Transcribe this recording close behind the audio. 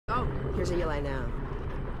Here's Eli now.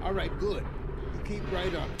 All right, good. You keep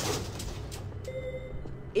right on.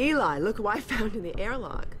 Eli, look who I found in the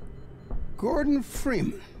airlock. Gordon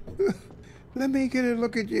Freeman. Let me get a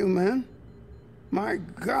look at you, man. My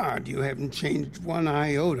God, you haven't changed one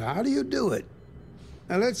iota. How do you do it?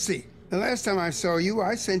 Now, let's see. The last time I saw you,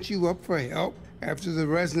 I sent you up for help after the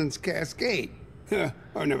resonance cascade. I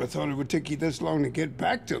never thought it would take you this long to get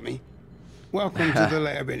back to me. Welcome to the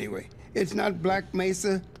lab, anyway. It's not Black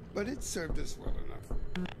Mesa, but it served us well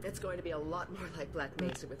enough. It's going to be a lot more like Black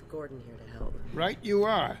Mesa with Gordon here to help. Right you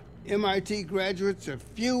are. MIT graduates are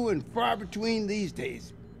few and far between these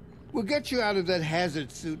days. We'll get you out of that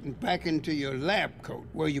hazard suit and back into your lab coat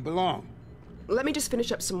where you belong. Let me just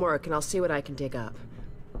finish up some work and I'll see what I can dig up.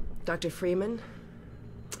 Dr. Freeman,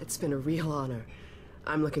 it's been a real honor.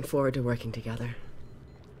 I'm looking forward to working together.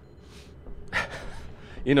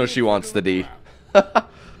 You know she wants the D.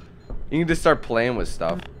 You can just start playing with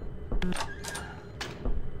stuff.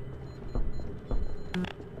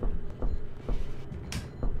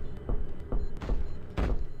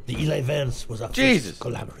 The Eli Vance was our first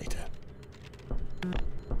collaborator.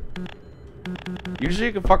 Usually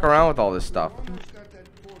you can fuck around with all this stuff.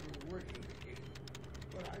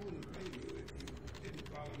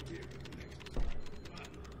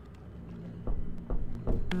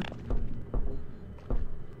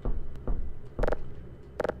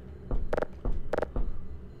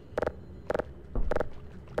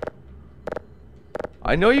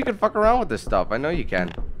 I know you can fuck around with this stuff. I know you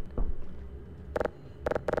can.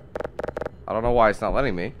 I don't know why it's not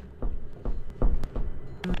letting me.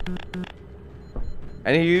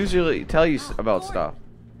 And he usually tell you about stuff.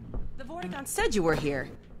 The Vortigaunt said you were here.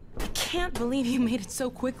 I can't believe you made it so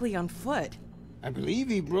quickly on foot. I believe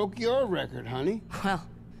he broke your record, honey. Well,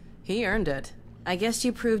 he earned it. I guess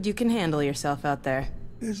you proved you can handle yourself out there.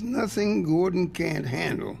 There's nothing Gordon can't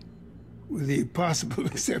handle, with the possible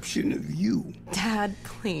exception of you. Dad,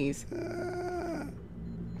 please.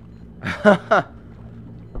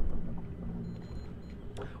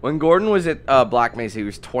 When Gordon was at Black Mesa, he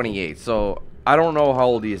was 28, so I don't know how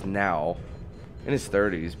old he is now. In his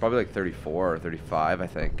 30s, probably like 34 or 35, I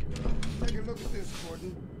think. Take a look at this,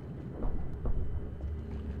 Gordon.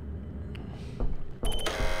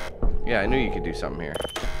 Yeah, I knew you could do something here.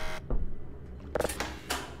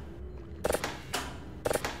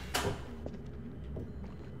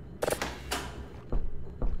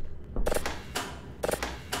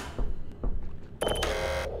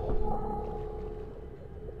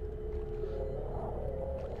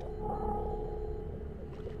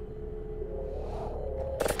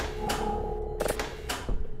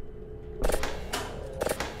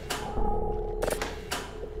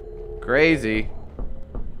 Crazy.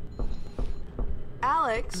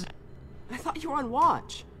 Alex, I thought you were on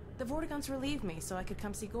watch. The Vortigaunts relieved me so I could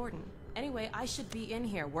come see Gordon. Anyway, I should be in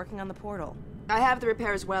here working on the portal. I have the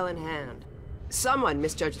repairs well in hand. Someone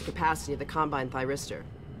misjudged the capacity of the Combine thyristor.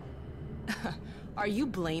 Are you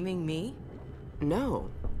blaming me? No,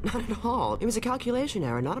 not at all. It was a calculation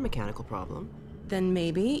error, not a mechanical problem. Then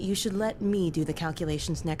maybe you should let me do the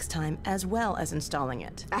calculations next time as well as installing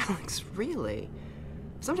it. Alex, really?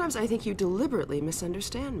 Sometimes I think you deliberately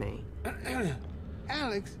misunderstand me.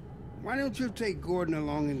 Alex, why don't you take Gordon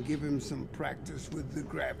along and give him some practice with the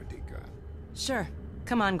gravity gun? Sure.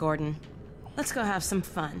 Come on, Gordon. Let's go have some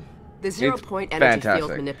fun. The zero-point energy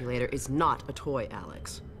field manipulator is not a toy,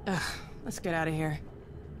 Alex. Ugh, let's get out of here.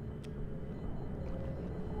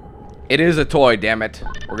 It is a toy, damn it.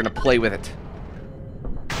 We're gonna play with it.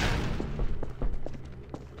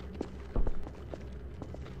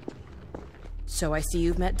 So I see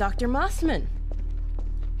you've met Dr. Mossman.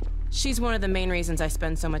 She's one of the main reasons I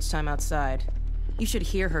spend so much time outside. You should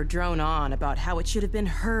hear her drone on about how it should have been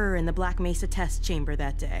her in the Black Mesa test chamber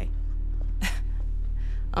that day.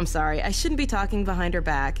 I'm sorry, I shouldn't be talking behind her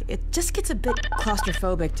back. It just gets a bit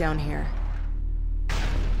claustrophobic down here.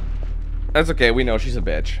 That's okay, we know she's a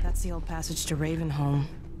bitch. That's the old passage to Ravenholm.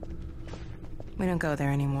 We don't go there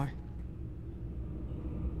anymore.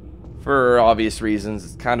 For obvious reasons,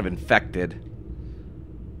 it's kind of infected.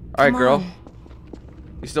 Alright, girl.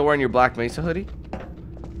 You still wearing your Black Mesa hoodie?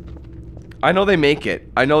 I know they make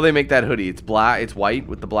it. I know they make that hoodie. It's black, it's white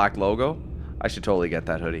with the black logo. I should totally get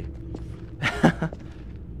that hoodie.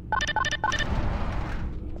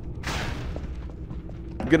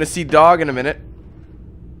 I'm gonna see Dog in a minute.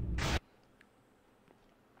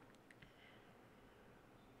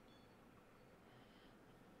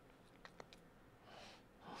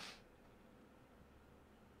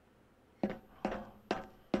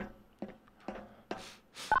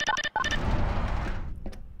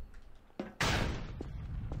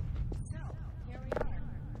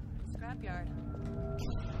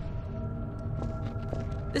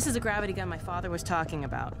 This is a gravity gun my father was talking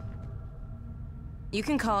about. You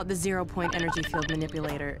can call it the zero-point energy field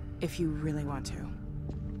manipulator if you really want to.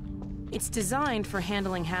 It's designed for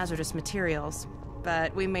handling hazardous materials,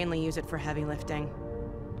 but we mainly use it for heavy lifting.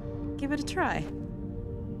 Give it a try.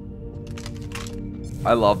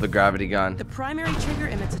 I love the gravity gun. The primary trigger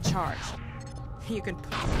emits a charge. You can...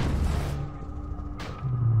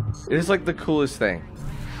 It is like the coolest thing.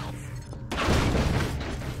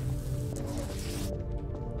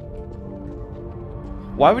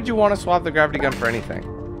 Why would you want to swap the gravity gun for anything?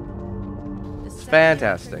 It's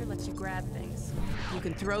fantastic. Lets you grab things. You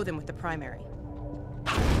can throw them with the primary.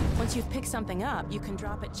 Once you've picked something up, you can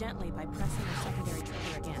drop it gently by pressing the secondary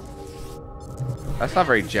trigger again. That's not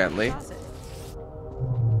very gently.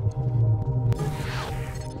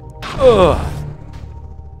 Ugh.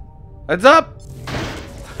 Heads up!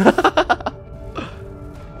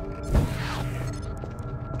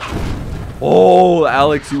 Oh,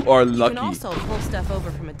 Alex, you are lucky. You can also pull stuff over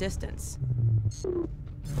from a distance.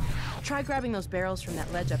 Try grabbing those barrels from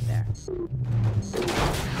that ledge up there.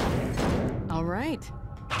 All right.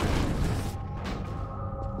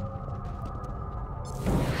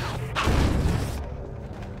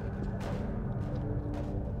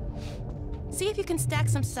 See if you can stack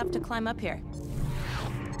some stuff to climb up here.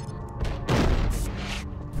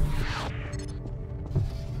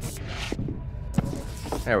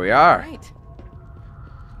 There we are. Right.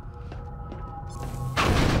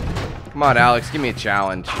 Come on, Alex, give me a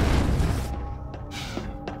challenge.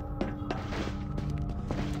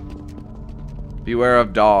 Beware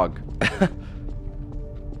of dog.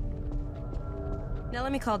 Now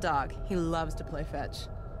let me call Dog. He loves to play fetch.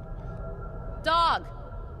 Dog!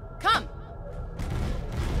 Come!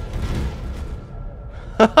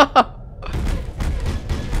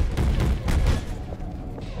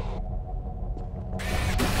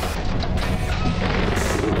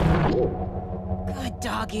 Good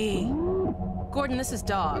doggy. Gordon, this is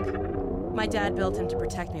Dog. My dad built him to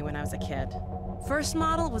protect me when I was a kid. First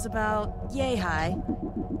model was about yay high.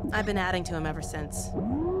 I've been adding to him ever since.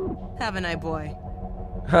 Haven't I, boy?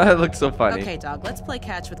 It looks so funny. Okay, Dog, let's play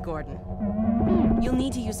catch with Gordon. You'll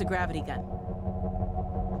need to use the gravity gun.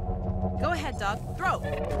 Go ahead, Dog. Throw!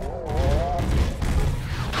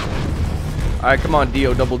 Alright, come on,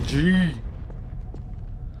 D-O-double-G.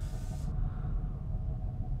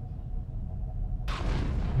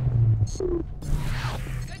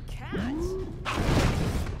 Good catch.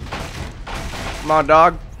 Come on,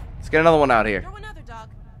 dog. Let's get another one out here. Throw another, Dog.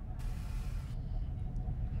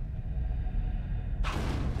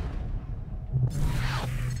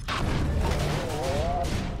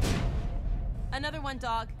 Another one,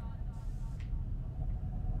 Dog.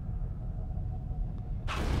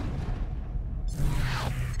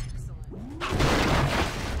 Excellent.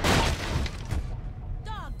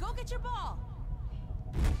 Dog, go get your ball.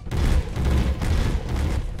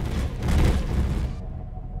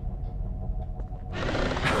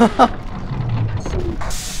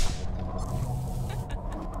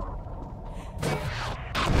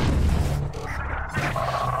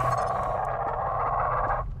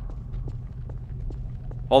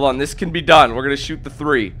 Hold on, this can be done. We're gonna shoot the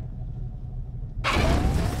 3.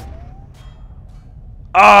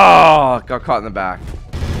 Oh, got caught in the back.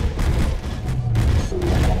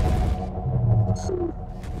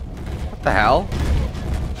 What the hell?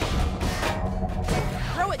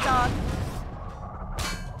 Throw it, Dog.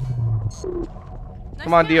 Nice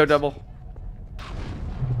Come on, catch. D-O double.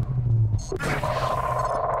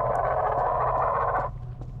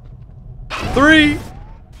 Three.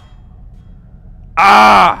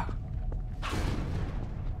 Ah!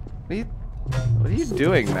 What are you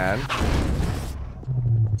doing, man?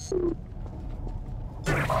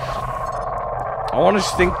 I want to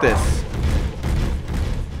stink this.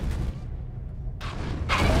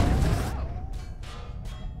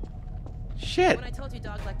 Shit. When I told you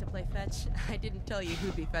Dog liked to play fetch, I didn't tell you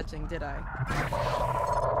who'd be fetching, did I?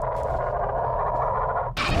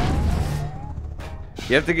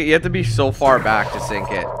 You have to be so far back to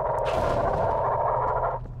sink it.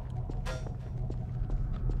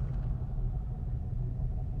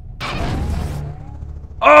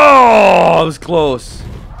 Oh, it was close.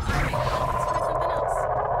 Let's try something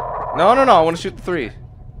else. No, I want to shoot the 3.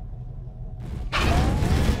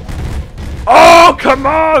 Oh, come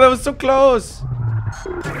on! That was so close.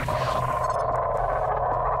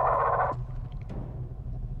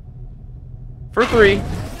 For 3. No,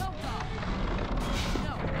 Dog.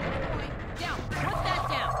 No. Point. Down. Put that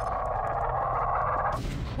down.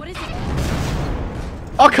 What is it?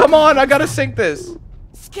 Oh, come on! I gotta sink this.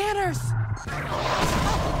 Scanners!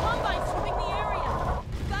 Oh, Combine sweeping the area.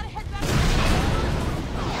 You gotta head back.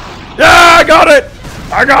 I got it!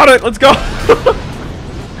 I got it! Let's go!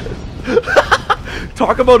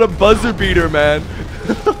 Talk about a buzzer beater, man.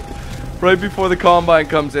 Right before the combine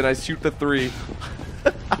comes in, I shoot the 3. I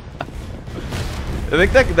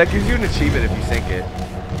think that gives you an achievement if you sink it.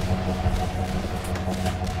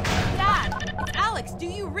 Dad, it's Alex. Do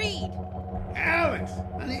you read? Alex!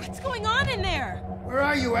 Honey, What's going on in there? where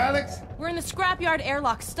are you, Alex? We're in the scrapyard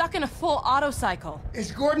airlock, stuck in a full auto cycle.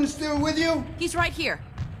 Is Gordon still with you? He's right here.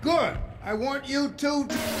 Good. I want you to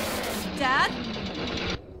Dad?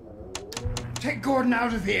 take Gordon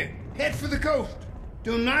out of here. Head for the coast.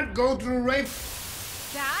 Do not go through Raven.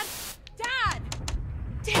 Dad? Dad!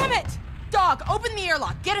 Damn it! Dog, open the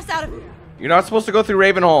airlock. Get us out of here. You're not supposed to go through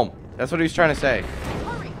Ravenholm. That's what he's trying to say.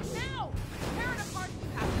 Hurry, now! Tear it apart if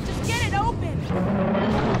you have to. Just get it open!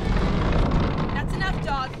 That's enough,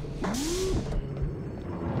 dog.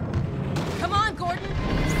 Come on, Gordon.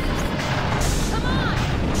 Come on!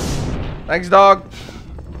 Thanks, dog.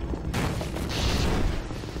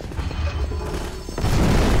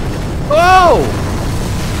 Oh!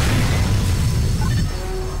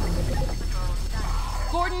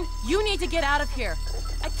 Gordon, you need to get out of here.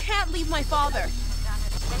 I can't leave my father.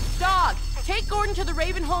 Dog, take Gordon to the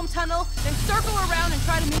Ravenholm tunnel, then circle around and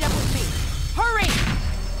try to meet up with me. Hurry!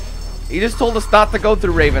 He just told us not to go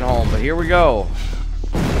through Ravenholm, but here we go.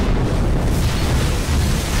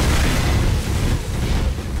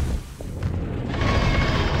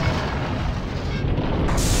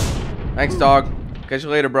 Thanks, dog. Catch you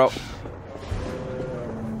later, bro.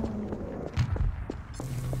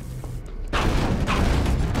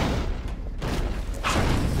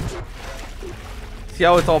 See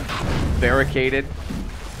how it's all barricaded?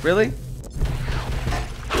 Really?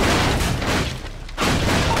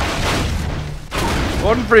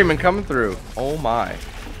 Gordon Freeman coming through. Oh my.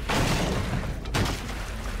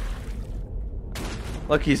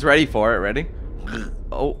 Look, he's ready for it. Ready?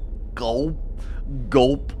 Oh, gulp,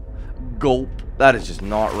 gulp, gulp. That is just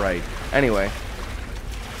not right. Anyway.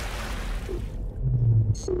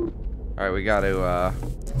 Alright, we gotta,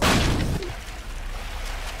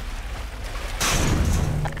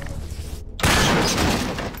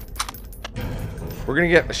 we're gonna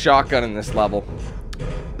get a shotgun in this level.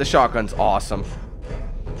 The shotgun's awesome.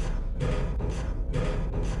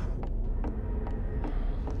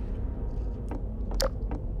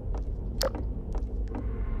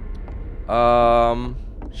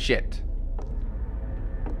 Shit.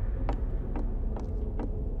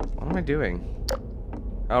 What am I doing?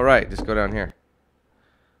 All right, just go down here.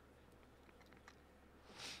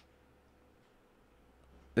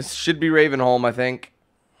 This should be Ravenholm, I think.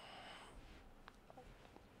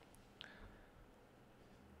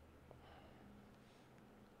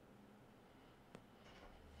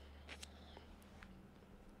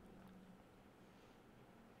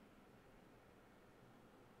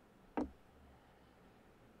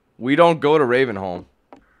 We don't go to Ravenholm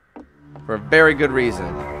for a very good reason.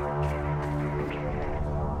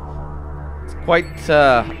 It's quite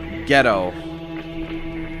ghetto,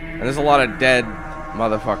 and there's a lot of dead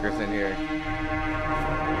motherfuckers in here.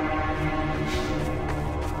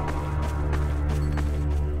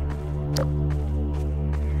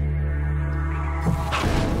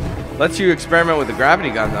 Lets you experiment with the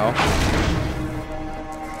gravity gun, though.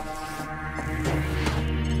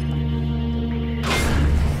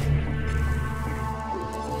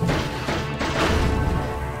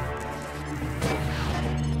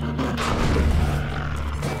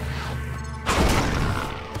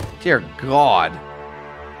 Dear God.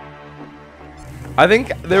 I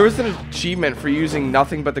think there was an achievement for using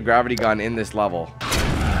nothing but the gravity gun in this level.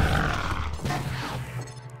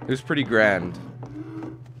 It was pretty grand.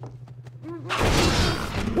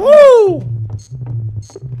 Woo!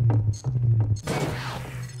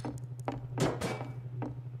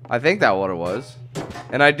 I think that's what it was.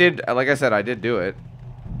 And I did, like I said, I did do it.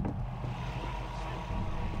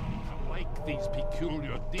 These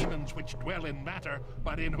peculiar demons which dwell in matter,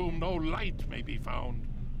 but in whom no light may be found.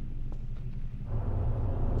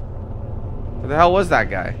 Where the hell was that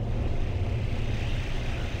guy?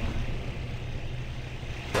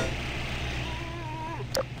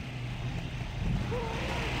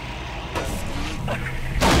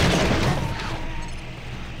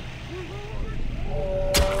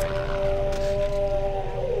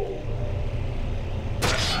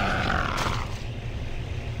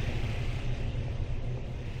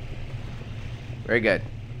 Very good.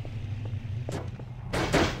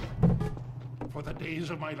 For the days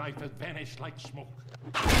of my life have vanished like smoke.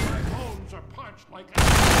 My bones are parched like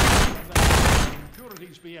ash, and the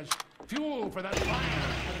impurities be as fuel for that fire,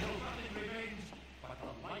 and no nothing remains but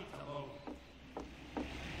the light alone.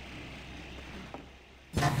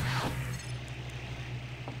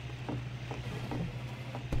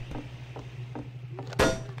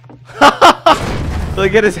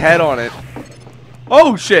 Like, get his head on it.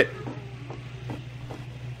 Oh, shit.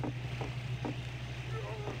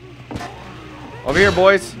 Over here,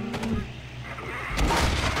 boys.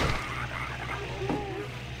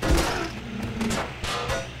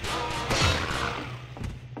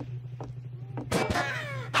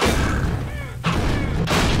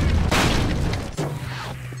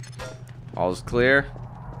 All's clear.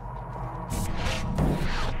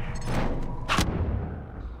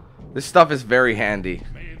 This stuff is very handy.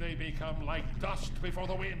 May they become like dust before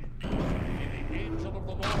the wind. May the angel of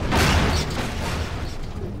the Lord.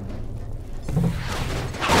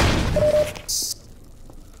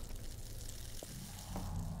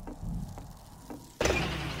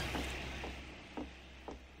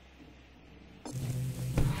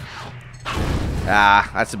 Ah,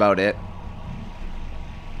 that's about it.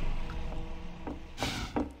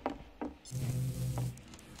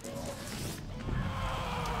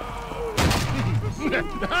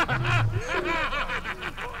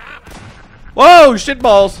 Whoa,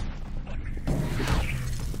 shitballs!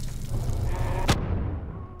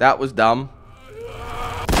 That was dumb.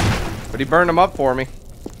 But he burned them up for me.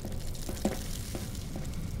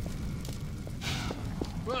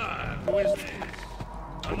 Who is this?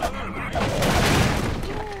 Another night.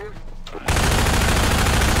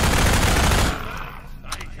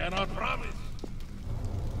 I cannot promise.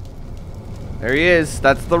 There he is.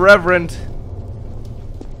 That's the Reverend.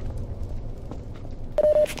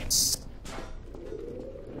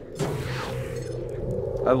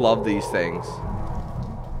 I love these things.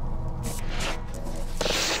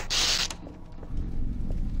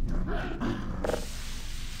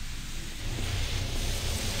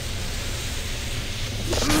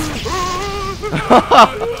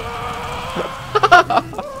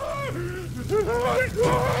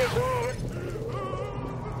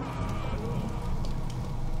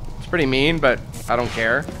 It's pretty mean, but I don't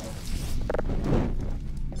care.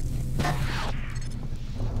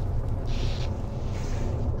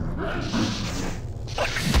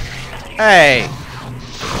 Hey!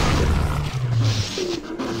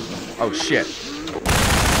 Oh shit.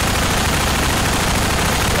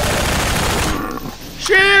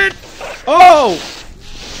 Shit! Oh!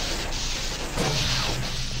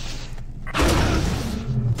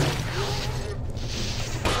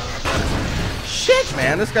 Shit,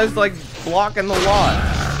 man, this guy's like blocking the lot.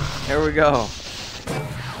 Here we go.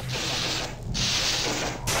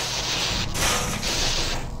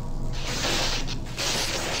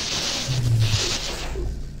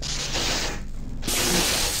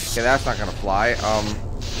 Okay, that's not gonna fly.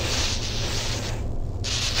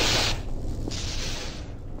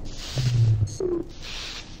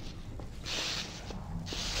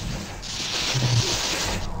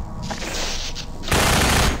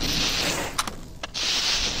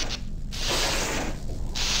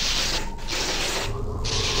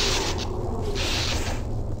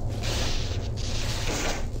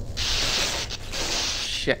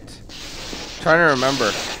 Shit. Trying to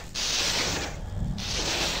remember.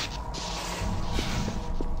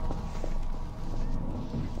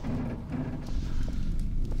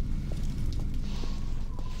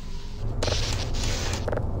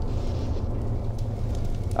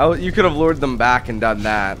 Oh, you could have lured them back and done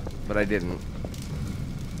that, but I didn't.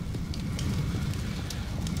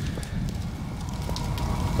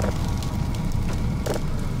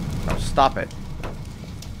 Oh, stop it.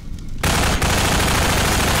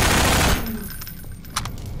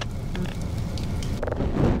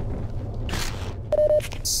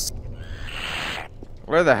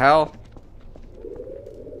 Where the hell?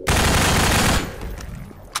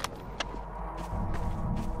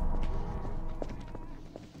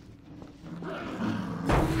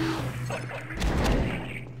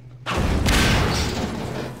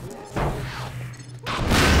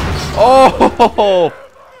 Oh!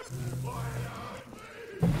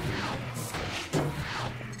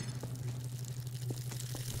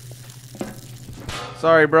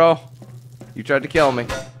 Sorry, bro. You tried to kill me.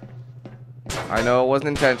 I know it wasn't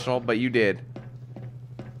intentional, but you did.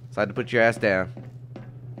 So I had to put your ass down.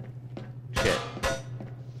 Shit.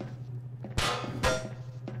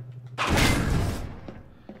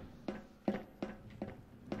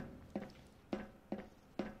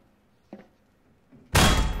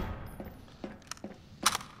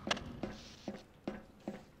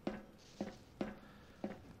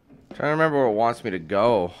 Trying to remember where it wants me to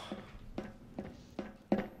go.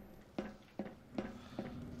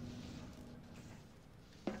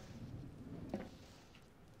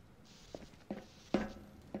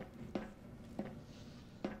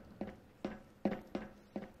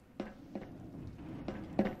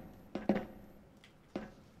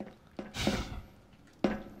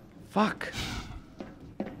 Fuck.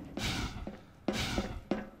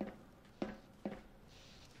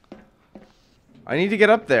 I need to get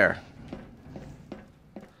up there.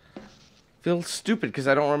 Feel stupid because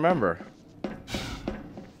I don't remember.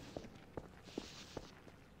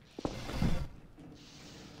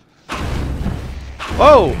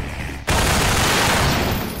 Whoa!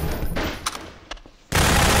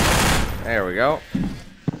 There we go.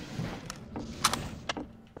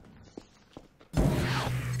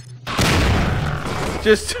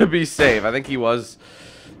 Just to be safe. I think he was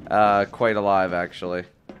quite alive, actually.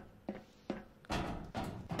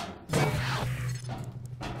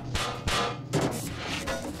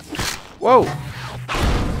 Whoa!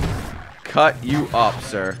 Cut you up,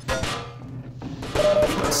 sir.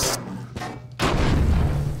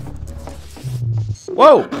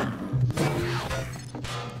 Whoa!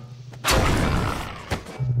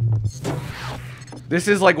 This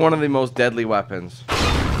is like one of the most deadly weapons.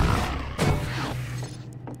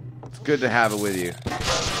 It's good to have it with you.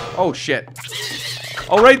 Oh, shit.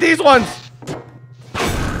 Oh, right, these ones!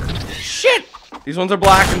 Shit! These ones are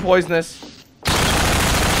black and poisonous.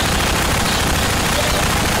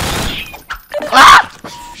 Ah!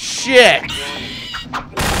 Shit!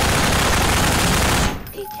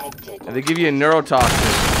 And they give you a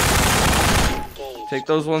neurotoxin. Take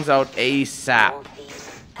those ones out ASAP.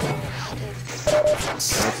 And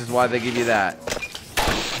this is why they give you that.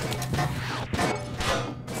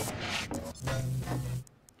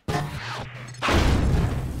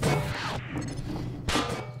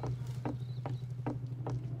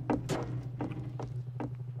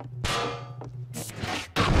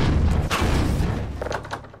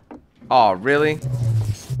 Oh, really?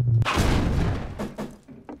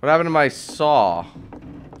 What happened to my saw?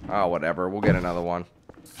 Oh, whatever. We'll get another one.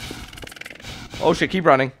 Oh, shit. Keep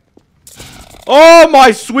running. Oh,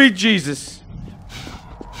 my sweet Jesus.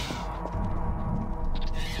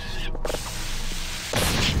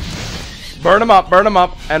 Burn him up,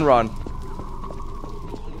 and run.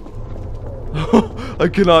 I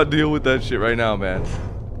cannot deal with that shit right now, man.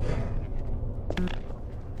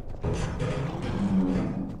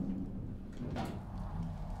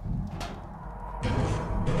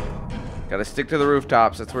 Gotta stick to the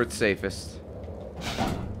rooftops. That's where it's safest.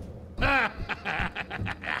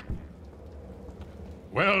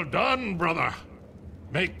 Well done, brother.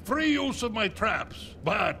 Make free use of my traps,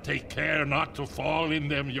 but take care not to fall in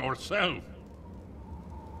them yourself.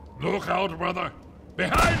 Look out, brother.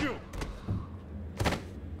 Behind you!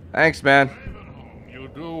 Thanks, man. You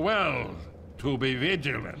do well to be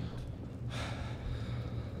vigilant.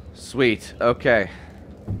 Sweet. Okay.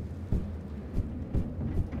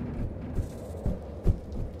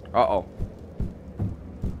 Uh-oh.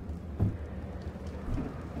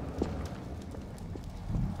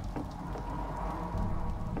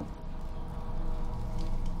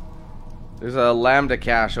 There's a lambda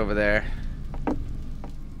cache over there.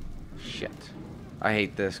 Shit. I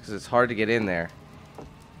hate this because it's hard to get in there.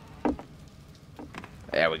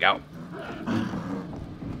 There we go.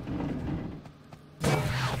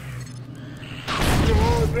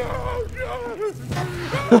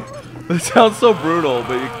 That sounds so brutal,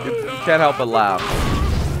 but you can't help but laugh.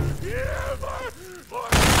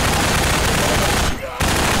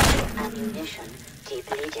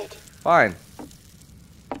 Fine.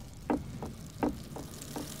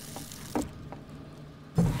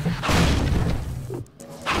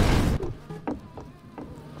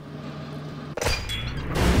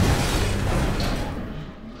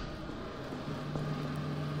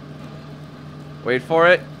 Wait for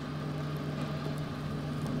it.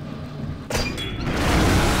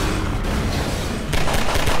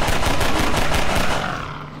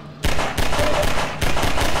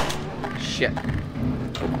 Shit.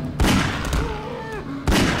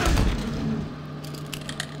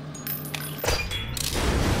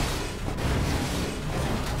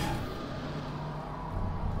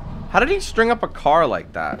 How did he string up a car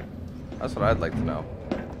like that? That's what I'd like to know.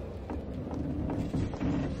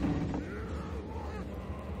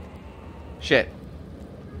 Shit.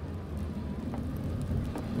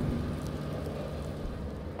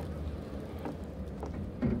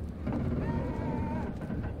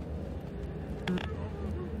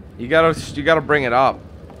 You gotta bring it up,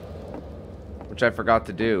 which I forgot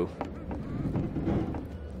to do.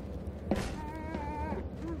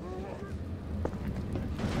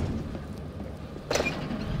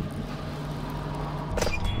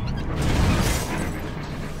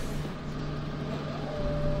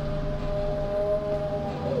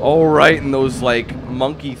 Oh, right, and those, like,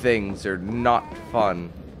 monkey things are not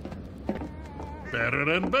fun. Better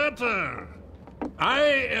and better. I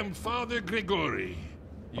am Father Grigori.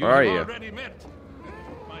 You Where are have you? already met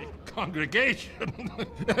my congregation.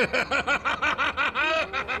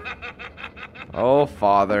 Oh,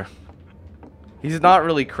 Father. He's not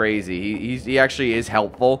really crazy. He actually is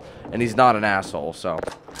helpful, and he's not an asshole, so.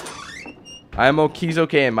 He's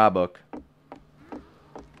okay in my book.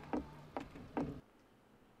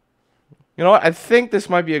 You know what? I think this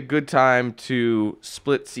might be a good time to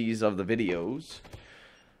split seas of the videos.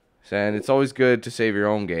 And it's always good to save your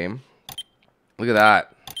own game. Look at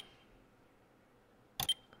that.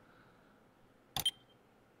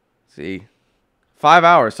 See? 5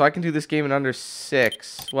 hours. So I can do this game in under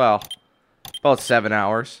 6. Well, about 7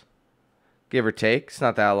 hours. Give or take. It's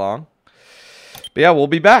not that long. But yeah, we'll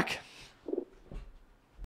be back.